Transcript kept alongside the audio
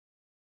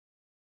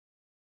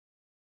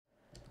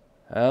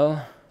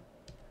Well,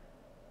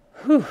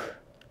 whew,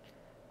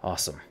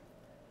 awesome.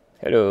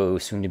 Hello,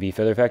 soon-to-be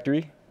Feather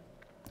Factory.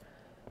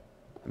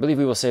 I believe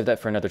we will save that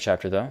for another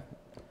chapter, though.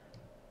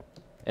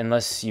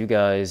 Unless you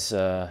guys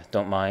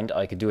don't mind,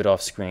 I could do it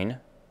off screen.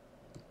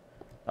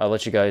 I'll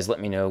let you guys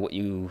let me know what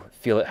you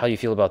feel, how you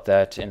feel about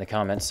that in the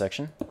comments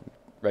section,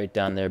 right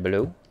down there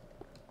below.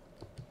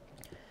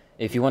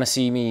 If you want to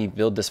see me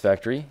build this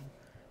factory,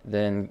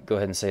 then go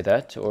ahead and say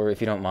that. Or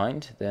if you don't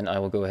mind, then I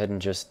will go ahead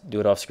and just do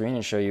it off screen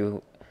and show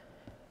you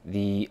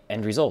the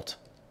end result.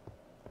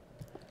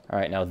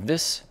 Alright, now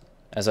this,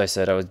 as I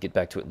said, I would get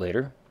back to it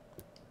later.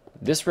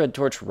 This red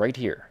torch right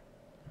here.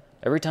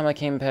 Every time I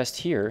came past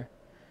here,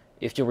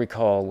 if you'll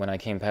recall when I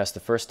came past the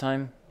first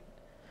time,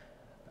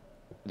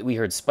 we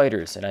heard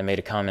spiders, and I made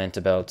a comment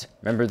about,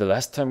 remember the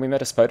last time we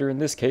met a spider in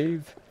this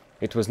cave?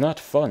 It was not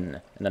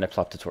fun. And then I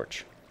plopped a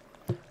torch.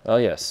 Well,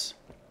 yes.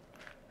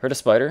 Heard a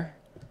spider.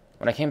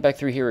 When I came back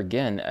through here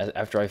again,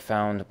 after I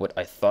found what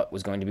I thought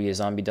was going to be a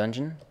zombie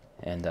dungeon,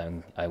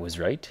 and I was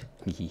right,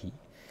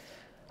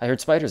 I heard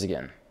spiders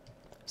again.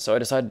 So I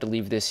decided to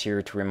leave this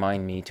here to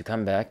remind me to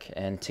come back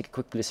and take a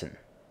quick listen.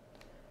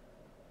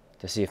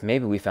 To see if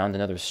maybe we found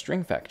another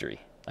string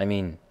factory. I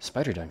mean,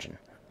 spider dungeon.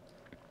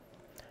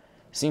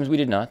 Seems we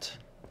did not,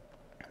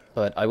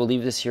 but I will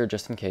leave this here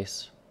just in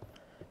case.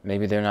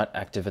 Maybe they're not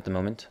active at the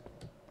moment.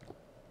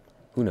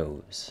 Who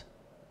knows?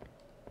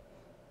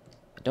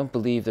 I don't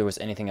believe there was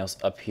anything else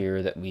up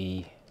here that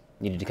we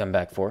needed to come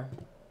back for.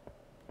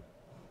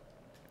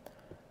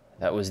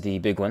 That was the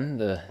big one,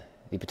 the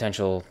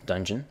potential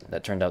dungeon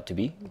that turned out to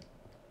be.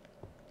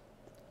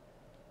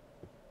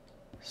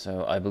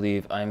 So I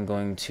believe I'm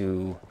going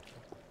to...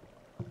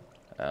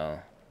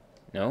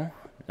 no,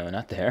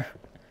 not there.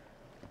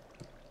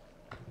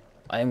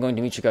 I am going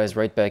to meet you guys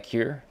right back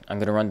here. I'm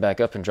going to run back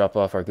up and drop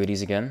off our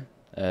goodies again,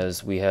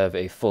 as we have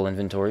a full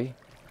inventory.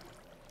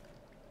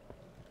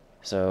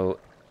 So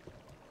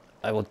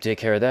I will take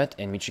care of that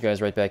and meet you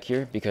guys right back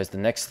here, because the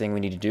next thing we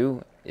need to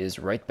do is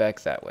right back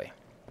that way.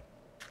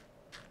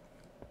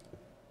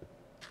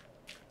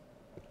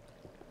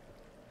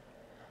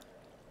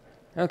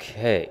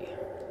 Okay,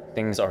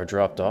 things are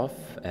dropped off,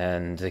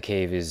 and the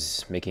cave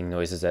is making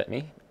noises at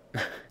me.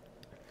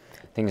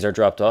 Things are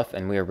dropped off,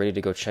 and we are ready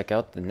to go check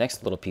out the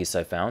next little piece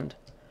I found.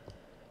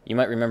 You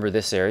might remember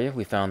this area.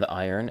 We found the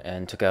iron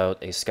and took out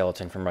a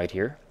skeleton from right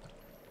here.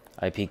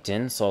 I peeked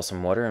in, saw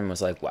some water, and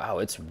was like, wow,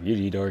 it's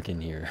really dark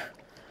in here.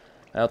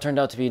 Well, it turned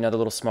out to be another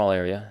little small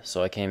area,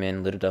 so I came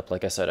in, lit it up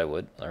like I said I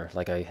would, or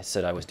like I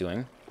said I was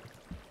doing.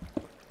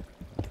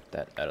 Get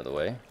that out of the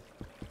way.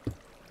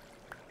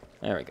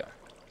 There we go.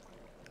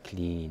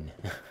 Clean.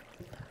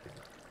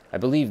 I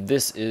believe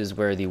this is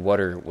where the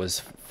water was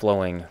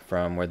flowing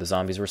from where the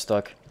zombies were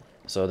stuck.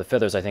 So the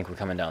feathers, I think, were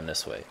coming down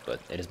this way. But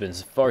it has been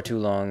far too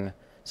long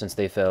since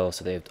they fell,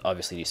 so they've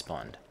obviously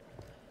despawned.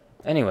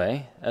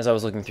 Anyway, as I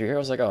was looking through here, I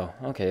was like, oh,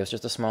 okay, it's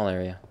just a small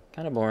area.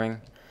 Kind of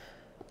boring.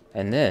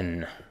 And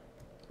then...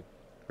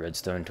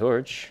 redstone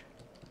torch.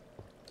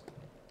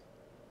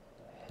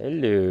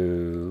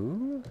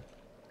 Hello.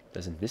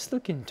 Doesn't this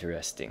look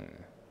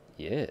interesting?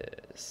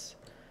 Yes.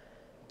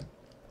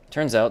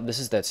 Turns out this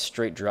is that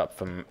straight drop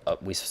from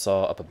up we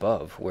saw up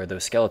above, where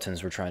those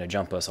skeletons were trying to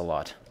jump us a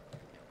lot.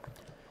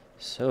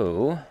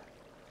 So,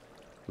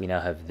 we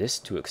now have this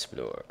to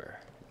explore.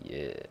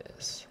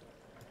 Yes.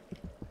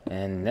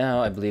 And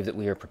now I believe that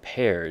we are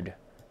prepared.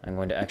 I'm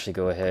going to actually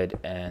go ahead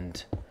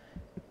and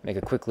make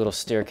a quick little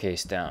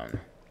staircase down.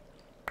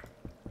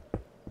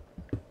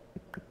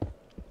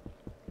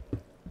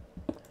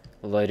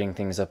 Lighting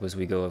things up as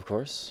we go, of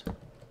course.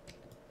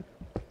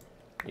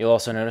 You'll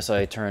also notice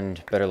I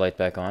turned better light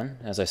back on,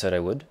 as I said I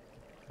would.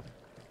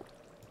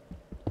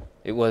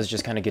 It was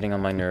just kind of getting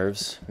on my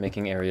nerves,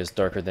 making areas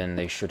darker than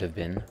they should have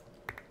been.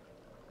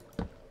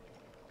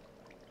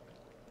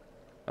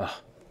 Ugh,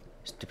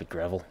 stupid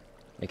gravel,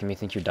 making me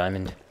think you're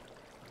diamond.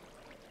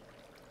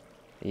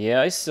 Yeah,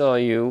 I saw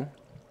you.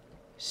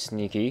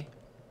 Sneaky.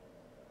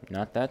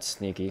 Not that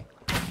sneaky.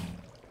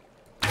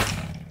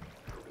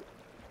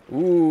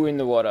 Ooh, in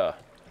the water.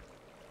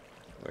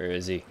 Where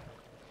is he?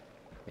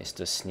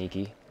 Mr.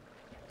 Sneaky.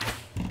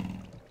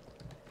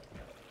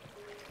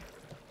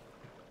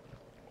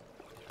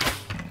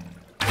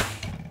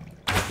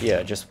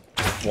 Yeah, just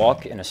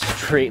walk in a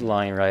straight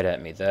line right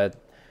at me. That...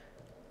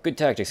 good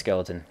tactics,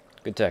 skeleton.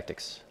 Good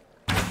tactics.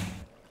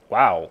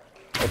 Wow.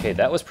 Okay,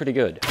 that was pretty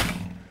good.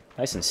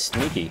 Nice and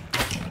sneaky.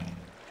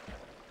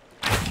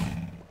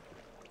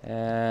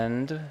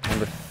 And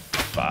number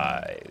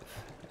 5.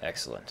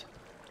 Excellent.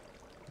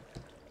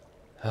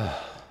 I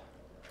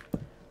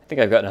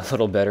think I've gotten a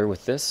little better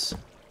with this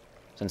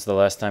since the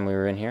last time we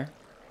were in here.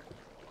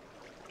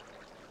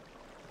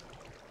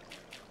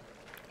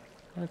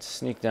 Let's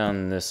sneak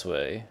down this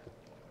way.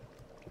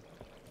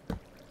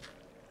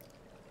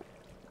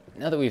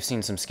 Now that we've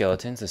seen some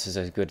skeletons, this is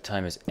as good a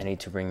time as any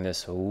to bring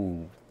this...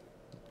 oh,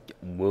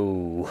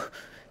 whoa.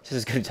 This is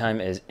as good a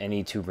time as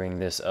any to bring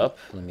this up.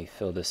 Let me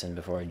fill this in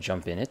before I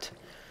jump in it.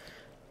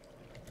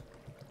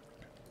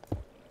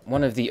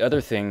 One of the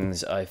other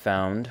things I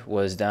found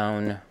was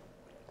down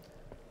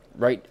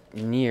right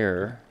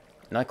near,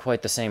 not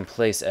quite the same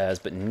place as,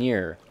 but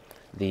near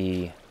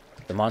the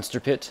monster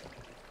pit.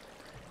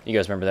 You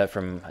guys remember that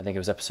from, I think it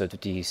was episode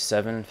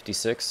 57,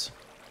 56?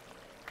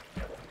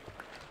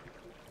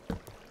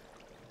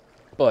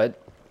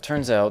 But,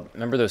 turns out,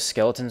 remember those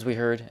skeletons we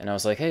heard? And I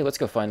was like, hey, let's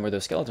go find where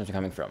those skeletons are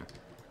coming from.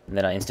 And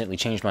then I instantly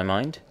changed my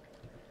mind.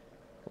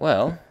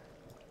 Well,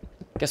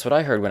 guess what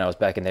I heard when I was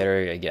back in that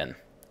area again?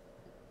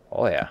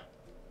 Oh yeah,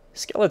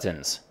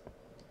 skeletons.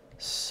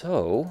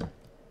 So,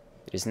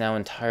 it is now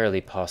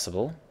entirely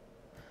possible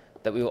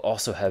that we will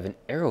also have an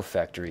arrow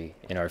factory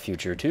in our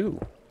future too.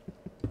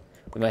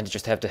 We might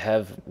just have to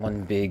have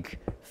one big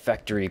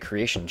factory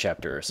creation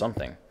chapter or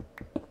something.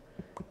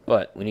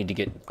 But we need to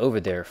get over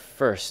there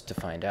first to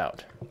find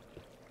out.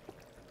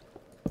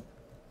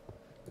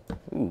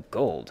 Ooh,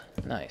 gold.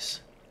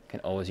 Nice. Can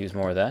always use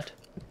more of that.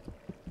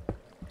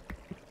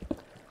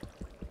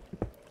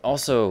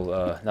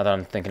 Also, now that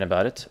I'm thinking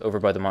about it, over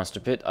by the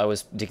monster pit, I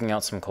was digging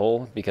out some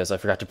coal because I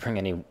forgot to bring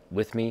any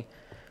with me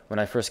when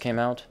I first came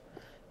out.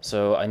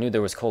 So I knew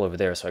there was coal over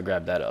there, so I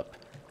grabbed that up.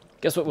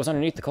 Guess what was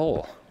underneath the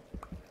coal?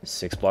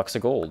 6 blocks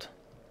of gold.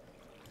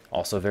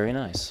 Also very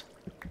nice.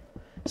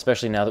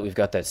 Especially now that we've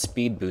got that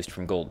speed boost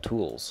from gold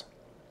tools.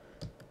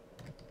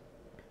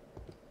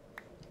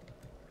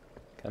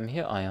 Come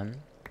here, Ion.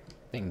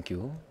 Thank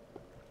you.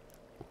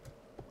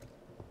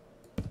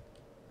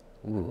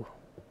 Ooh.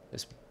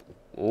 This...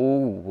 Oh,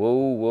 whoa,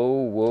 whoa,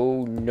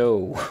 whoa,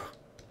 no.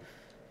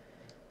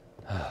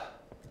 I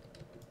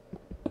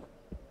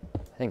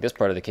think this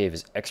part of the cave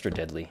is extra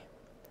deadly.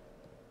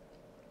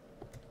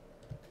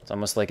 It's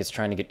almost like it's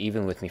trying to get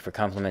even with me for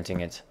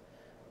complimenting it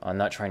on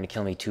not trying to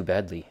kill me too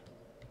badly.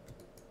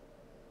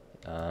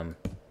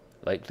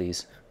 Light,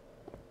 please.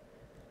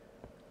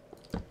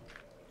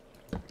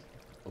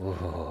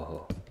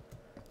 Oh.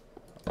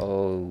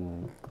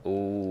 Oh,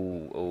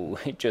 oh, oh,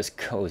 it just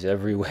goes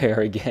everywhere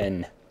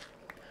again.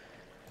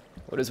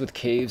 What is with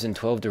caves in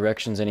 12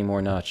 directions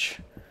anymore, Notch?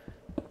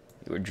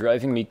 You are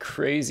driving me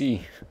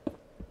crazy.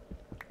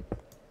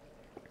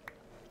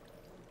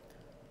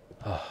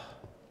 Oh.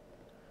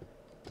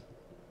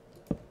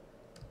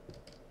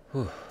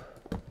 Whew.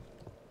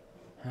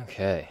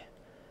 Okay.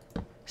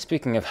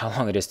 Speaking of how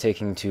long it is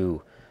taking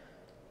to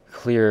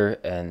clear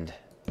and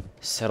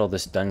settle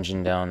this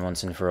dungeon down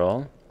once and for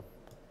all,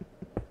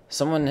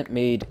 someone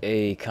made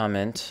a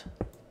comment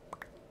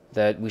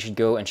that we should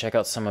go and check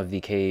out some of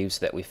the caves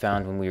that we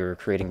found when we were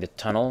creating the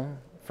tunnel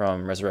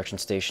from Resurrection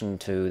Station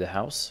to the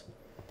house.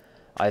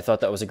 I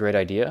thought that was a great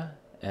idea,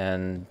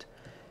 and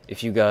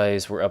if you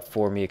guys were up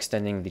for me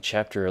extending the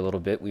chapter a little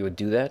bit, we would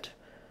do that.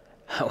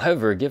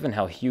 However, given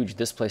how huge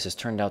this place has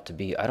turned out to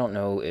be, I don't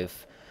know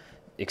if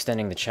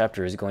extending the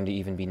chapter is going to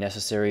even be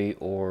necessary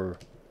or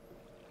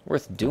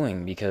worth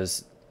doing,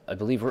 because I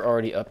believe we're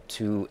already up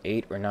to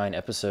 8 or 9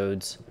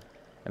 episodes,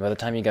 and by the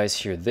time you guys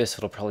hear this,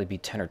 it'll probably be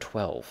 10 or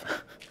 12.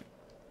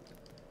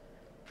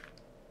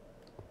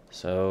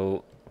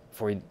 So,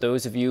 for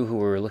those of you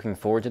who are looking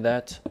forward to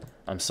that,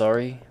 I'm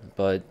sorry,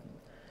 but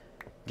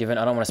given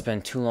I don't want to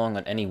spend too long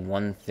on any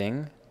one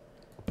thing,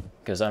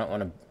 because I don't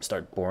want to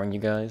start boring you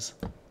guys,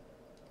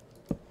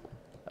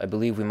 I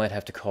believe we might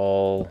have to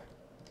call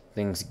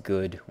things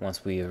good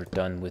once we are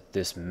done with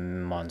this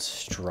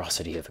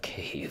monstrosity of a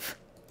cave.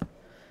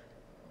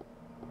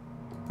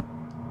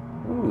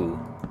 Ooh.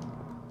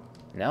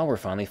 Now we're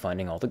finally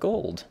finding all the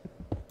gold.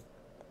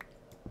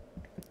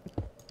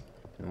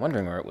 I'm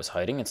wondering where it was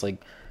hiding. It's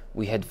like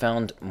we had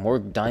found more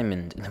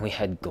diamond than we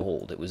had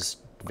gold. It was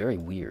very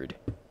weird.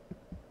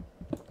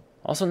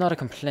 Also not a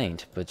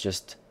complaint, but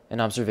just an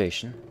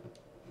observation.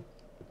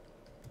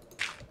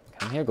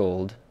 Come here,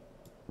 gold.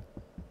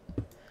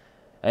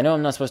 I know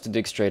I'm not supposed to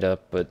dig straight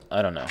up, but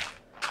I don't know.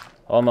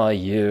 All my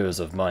years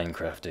of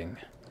Minecrafting,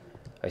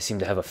 I seem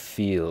to have a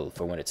feel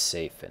for when it's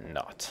safe and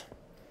not.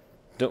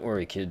 Don't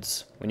worry,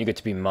 kids. When you get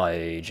to be my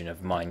age and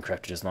have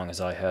Minecrafted as long as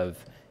I have,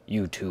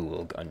 you too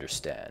will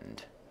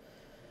understand.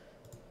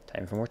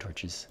 Time for more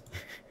torches.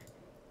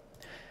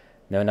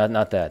 No,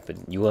 not that, but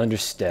you will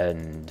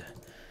understand.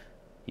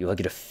 You will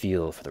get a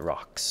feel for the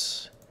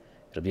rocks.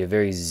 It'll be a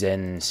very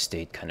zen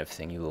state kind of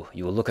thing. You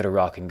will look at a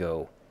rock and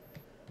go,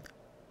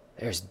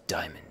 there's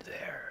diamond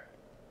there.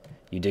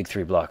 You dig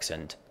 3 blocks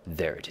and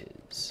there it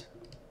is.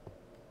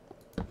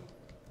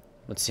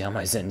 Let's see how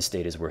my zen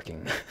state is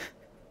working.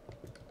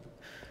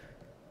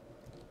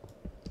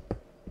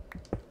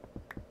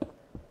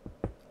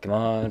 Come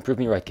on, prove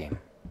me right, game.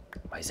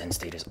 My zen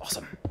state is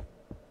awesome.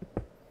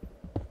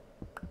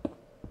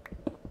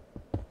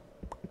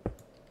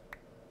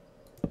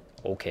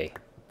 Okay,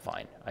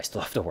 fine. I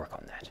still have to work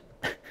on that.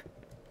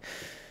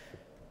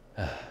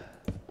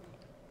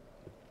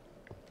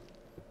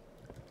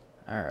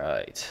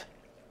 Alright.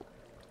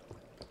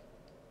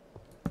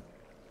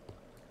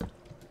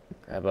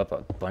 Grab up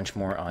a bunch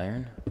more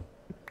iron.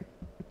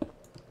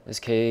 This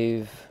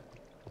cave,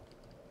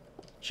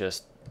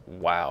 just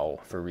wow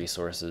for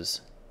resources.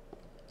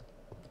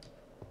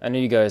 I know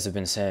you guys have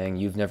been saying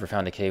you've never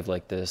found a cave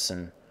like this,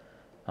 and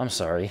I'm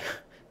sorry,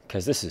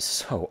 because this is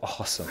so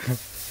awesome.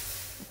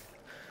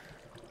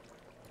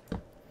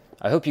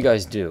 I hope you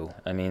guys do.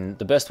 I mean,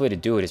 the best way to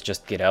do it is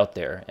just get out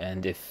there,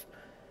 and if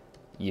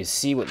you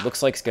see what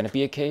looks like it's going to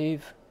be a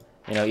cave,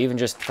 you know, even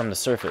just from the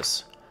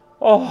surface.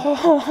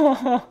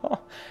 Oh,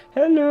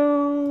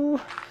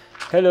 hello!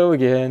 Hello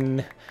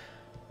again.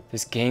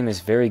 This game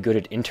is very good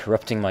at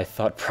interrupting my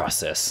thought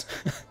process.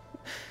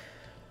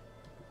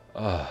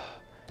 Oh,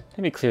 let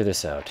me clear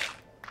this out.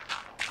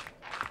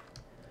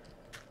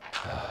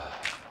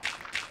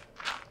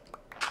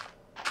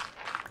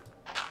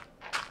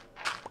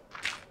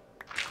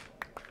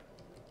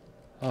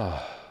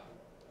 Oh,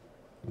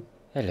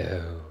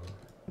 hello.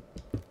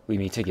 We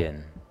meet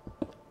again.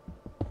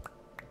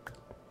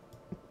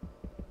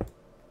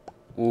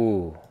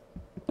 Ooh.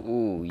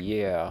 Ooh,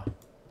 yeah.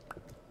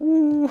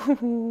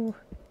 Ooh.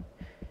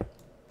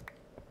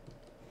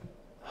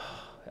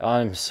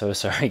 I'm so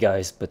sorry,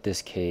 guys, but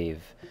this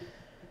cave...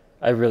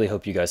 I really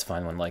hope you guys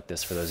find one like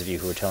this, for those of you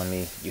who were telling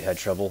me you had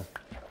trouble.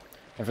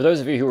 And for those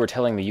of you who were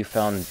telling me you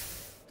found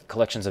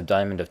collections of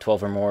diamond of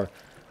 12 or more,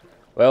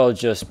 well,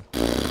 just...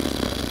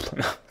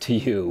 to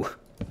you.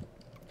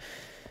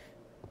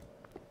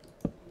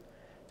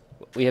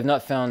 We have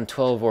not found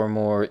 12 or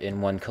more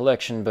in one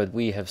collection, but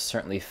we have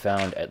certainly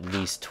found at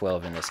least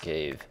 12 in this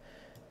cave.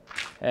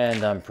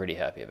 And I'm pretty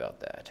happy about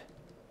that.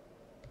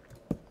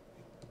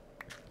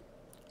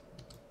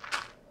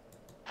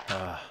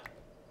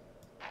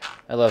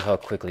 I love how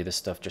quickly this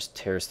stuff just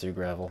tears through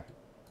gravel.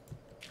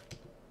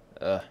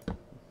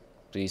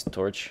 Please,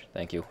 torch.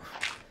 Thank you.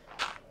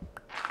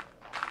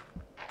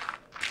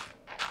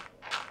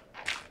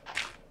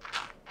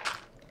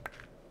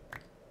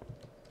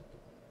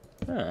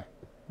 Huh.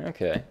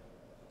 Okay.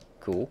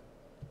 Cool.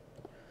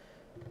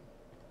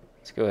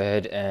 Let's go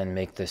ahead and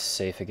make this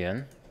safe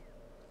again.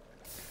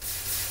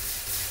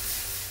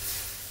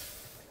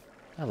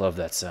 I love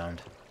that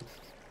sound.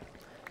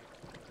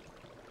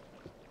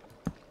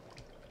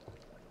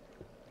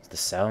 It's the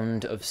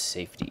sound of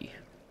safety.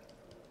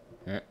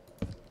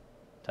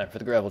 Time for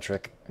the gravel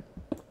trick.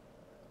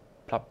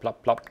 Plop,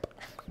 plop, plop.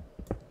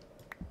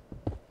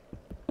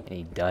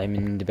 Any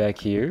diamond back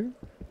here?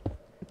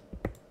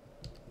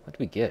 What do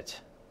we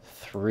get?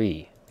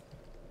 3.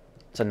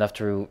 It's enough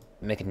to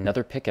make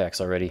another pickaxe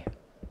already.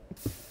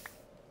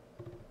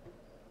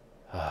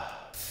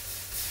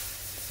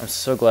 I'm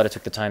so glad I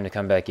took the time to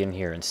come back in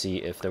here and see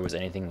if there was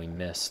anything we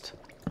missed.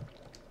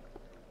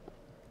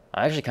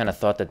 I actually kind of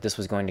thought that this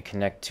was going to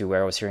connect to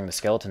where I was hearing the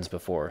skeletons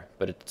before,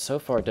 but so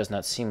far it does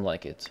not seem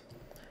like it.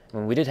 I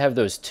mean, we did have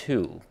those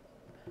 2,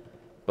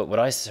 but what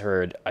I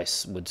heard, I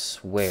would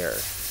swear,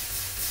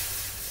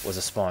 was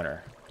a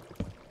spawner.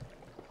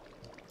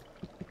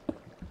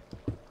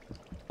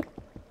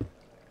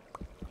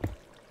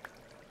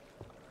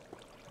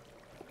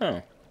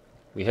 Oh,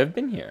 we have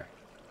been here.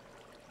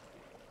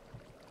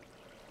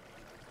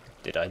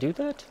 Did I do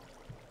that?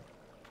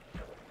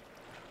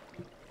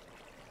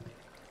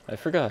 I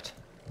forgot.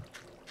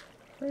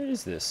 Where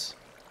is this?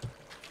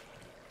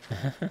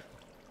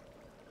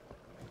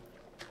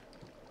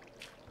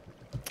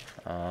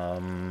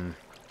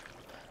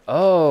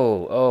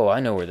 Oh, I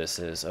know where this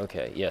is.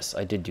 Okay, yes,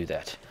 I did do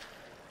that.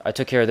 I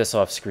took care of this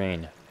off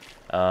screen.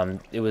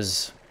 It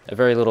was a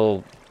very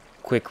little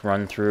quick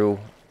run through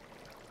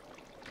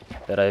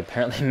that I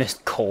apparently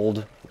missed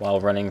cold while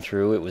running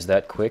through. It was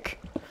that quick.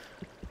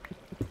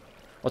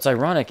 What's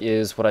ironic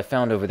is what I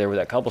found over there where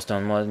that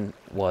cobblestone one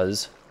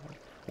was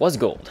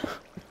gold.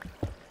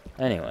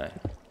 Anyway.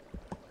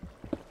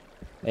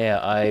 Yeah,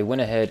 I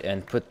went ahead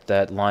and put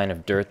that line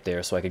of dirt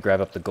there so I could grab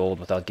up the gold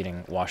without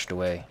getting washed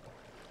away.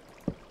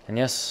 And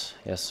yes,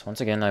 once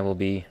again I will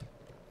be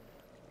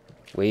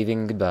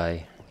waving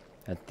goodbye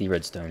at the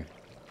redstone.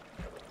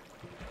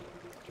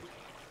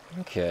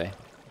 Okay.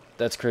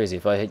 That's crazy.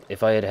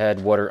 If I had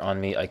had water on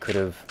me, I could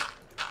have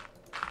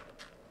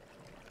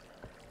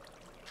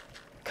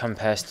come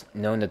past,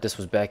 known that this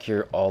was back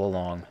here all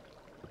along.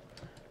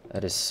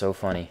 That is so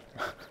funny.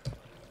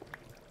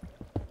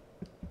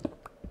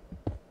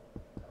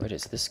 Where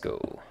does this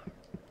go?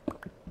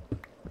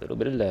 A little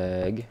bit of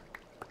lag.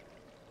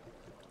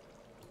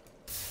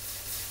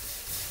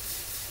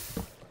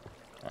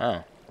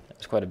 Wow,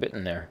 there's quite a bit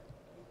in there.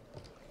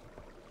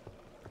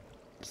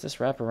 Does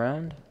this wrap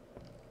around?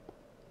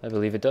 I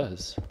believe it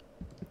does.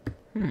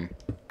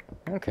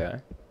 Okay.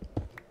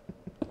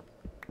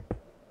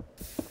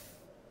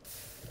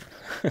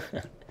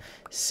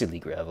 Silly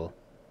gravel.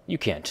 You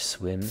can't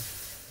swim.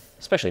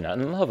 Especially not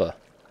in lava.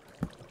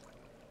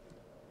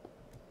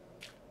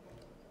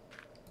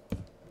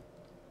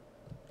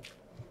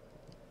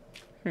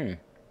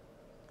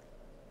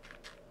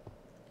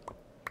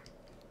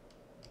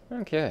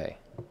 Okay.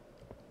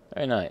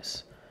 Very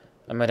nice.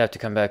 I might have to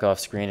come back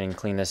off screen and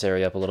clean this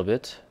area up a little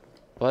bit,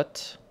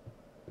 but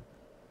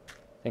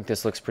I think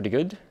this looks pretty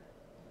good.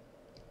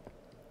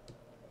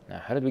 Now,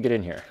 how did we get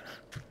in here?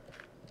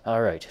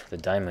 Alright, the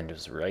diamond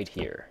was right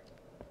here.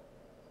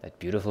 That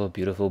beautiful,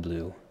 beautiful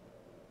blue.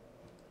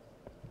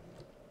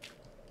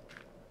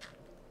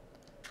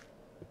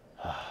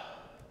 I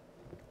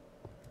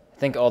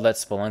think all that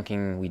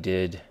spelunking we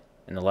did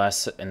in the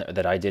last,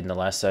 that I did in the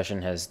last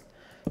session has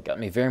got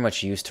me very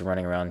much used to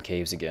running around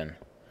caves again.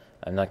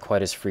 I'm not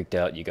quite as freaked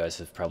out, you guys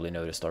have probably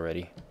noticed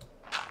already.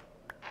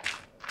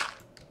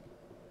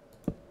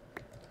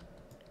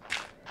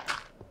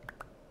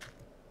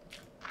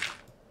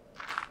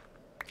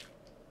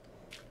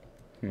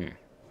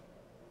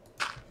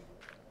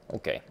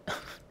 Okay.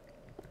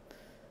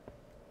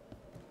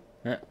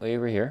 Way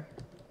over here.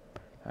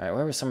 Alright,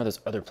 where were some of those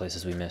other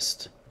places we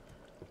missed?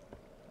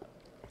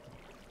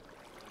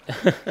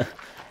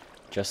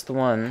 Just the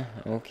one.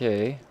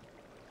 Okay.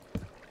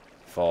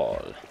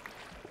 Fall.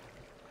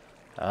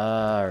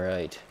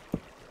 Alright.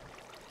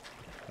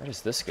 Where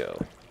does this go?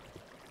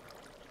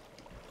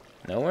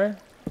 Nowhere?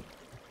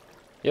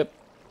 Yep.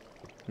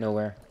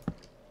 Nowhere.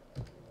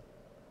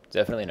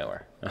 Definitely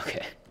nowhere.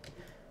 Okay.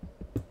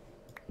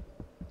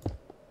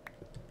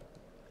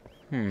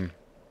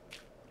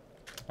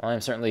 Well,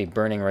 I'm certainly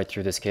burning right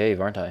through this cave,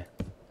 aren't I?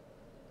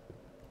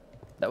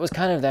 That was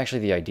kind of actually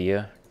the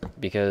idea,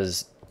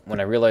 because when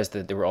I realized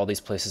that there were all these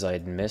places I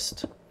had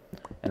missed,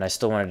 and I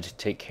still wanted to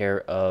take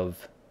care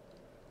of...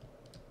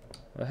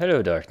 Well,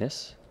 hello,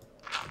 darkness.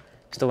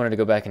 Still wanted to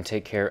go back and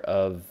take care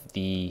of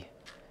the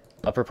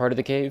upper part of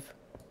the cave,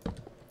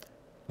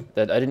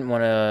 that I didn't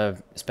want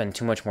to spend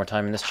too much more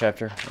time in this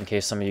chapter, in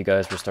case some of you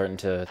guys were starting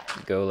to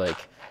go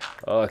like,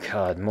 oh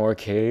god, more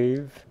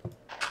cave?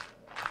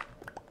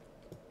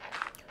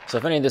 So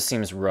if any of this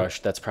seems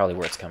rushed, that's probably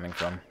where it's coming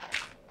from.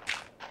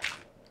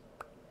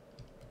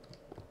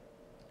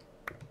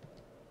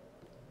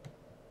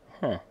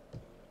 Huh.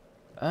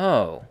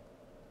 Oh.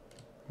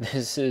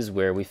 This is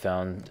where we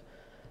found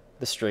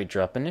the straight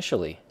drop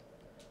initially.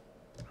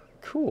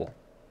 Cool.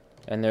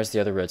 And there's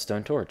the other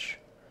redstone torch.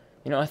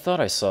 You know, I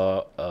thought I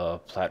saw a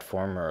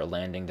platform or a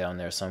landing down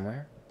there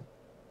somewhere.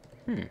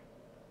 And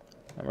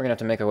we're gonna have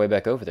to make our way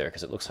back over there,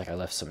 because it looks like I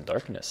left some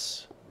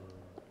darkness.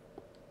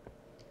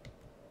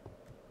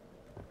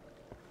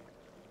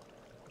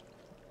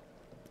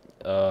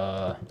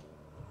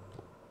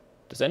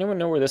 Does anyone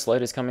know where this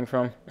light is coming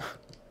from?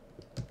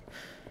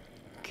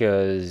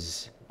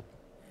 Because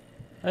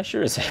I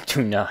sure as heck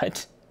do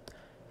not.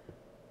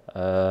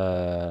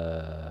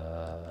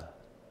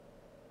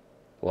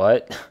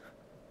 What?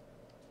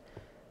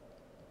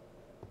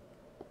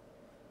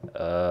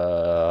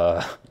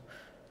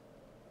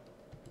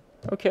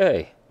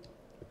 Okay.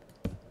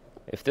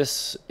 If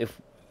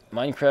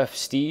Minecraft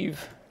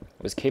Steve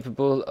was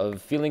capable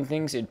of feeling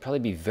things, it'd probably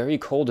be very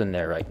cold in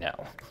there right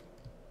now.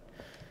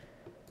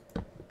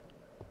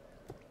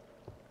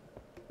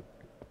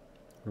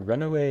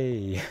 Run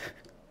away.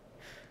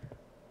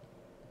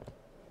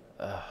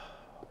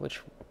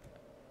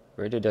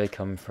 Where did I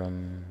come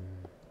from?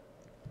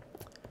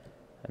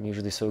 I'm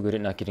usually so good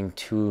at not getting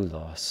too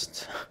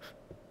lost.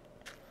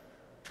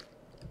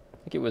 I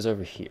think it was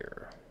over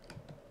here.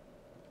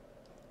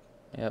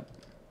 Yep.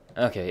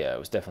 Okay, yeah, it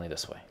was definitely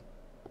this way.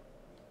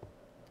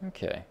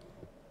 Okay.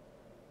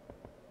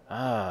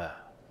 Ah,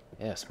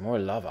 yes, more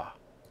lava.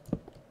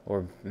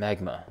 Or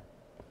magma.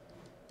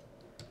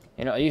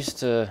 You know, I used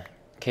to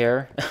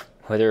care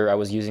whether I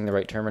was using the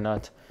right term or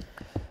not.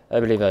 I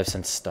believe I've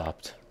since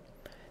stopped.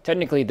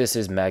 Technically, this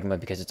is magma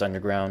because it's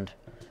underground,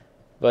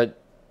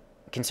 but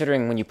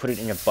considering when you put it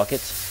in a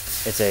bucket,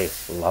 it's a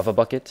lava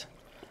bucket,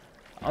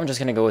 I'm just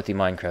gonna go with the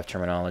Minecraft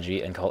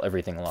terminology and call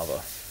everything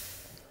lava.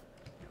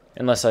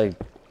 Unless I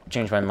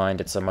change my mind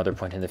at some other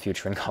point in the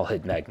future and call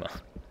it magma.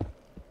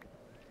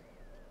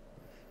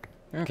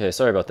 Okay,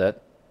 sorry about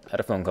that. Had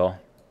a phone call.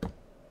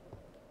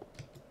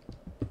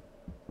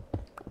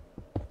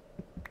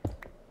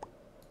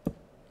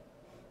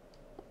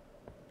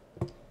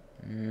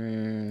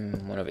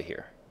 One over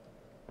here.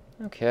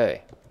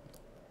 Okay.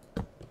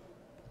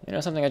 You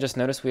know something I just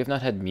noticed? We have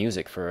not had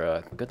music for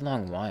a good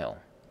long while.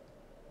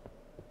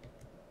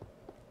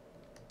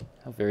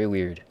 How very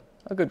weird.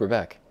 Oh good, we're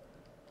back.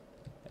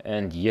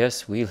 And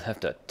yes, we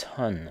left a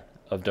ton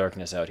of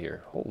darkness out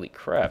here. Holy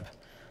crap.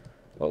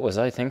 What was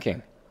I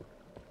thinking?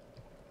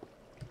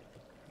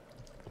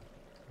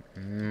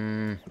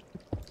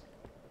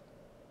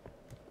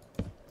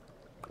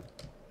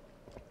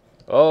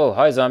 Oh,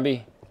 hi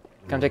zombie.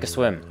 Come take a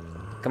swim.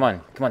 Come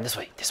on, this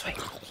way, this way.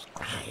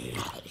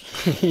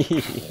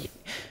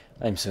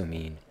 I'm so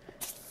mean.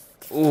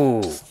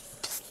 Ooh.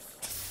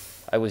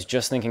 I was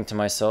just thinking to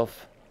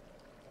myself,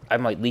 I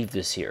might leave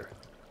this here.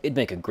 It'd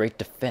make a great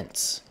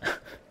defense.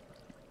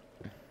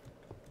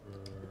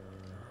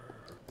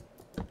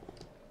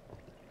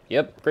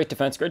 Yep, great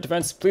defense, great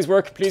defense. Please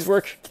work, please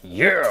work.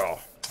 Yeah!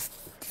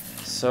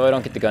 So I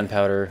don't get the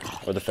gunpowder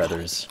or the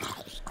feathers.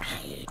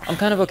 I'm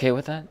kind of okay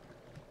with that,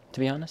 to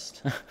be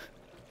honest.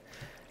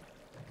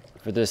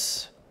 For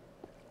this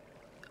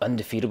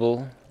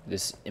undefeatable,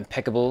 this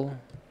impeccable,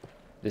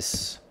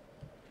 this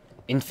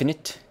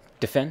infinite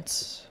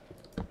defense.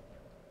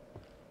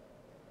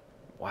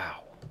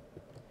 Wow.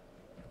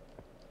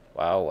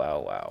 Wow, wow,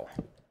 wow.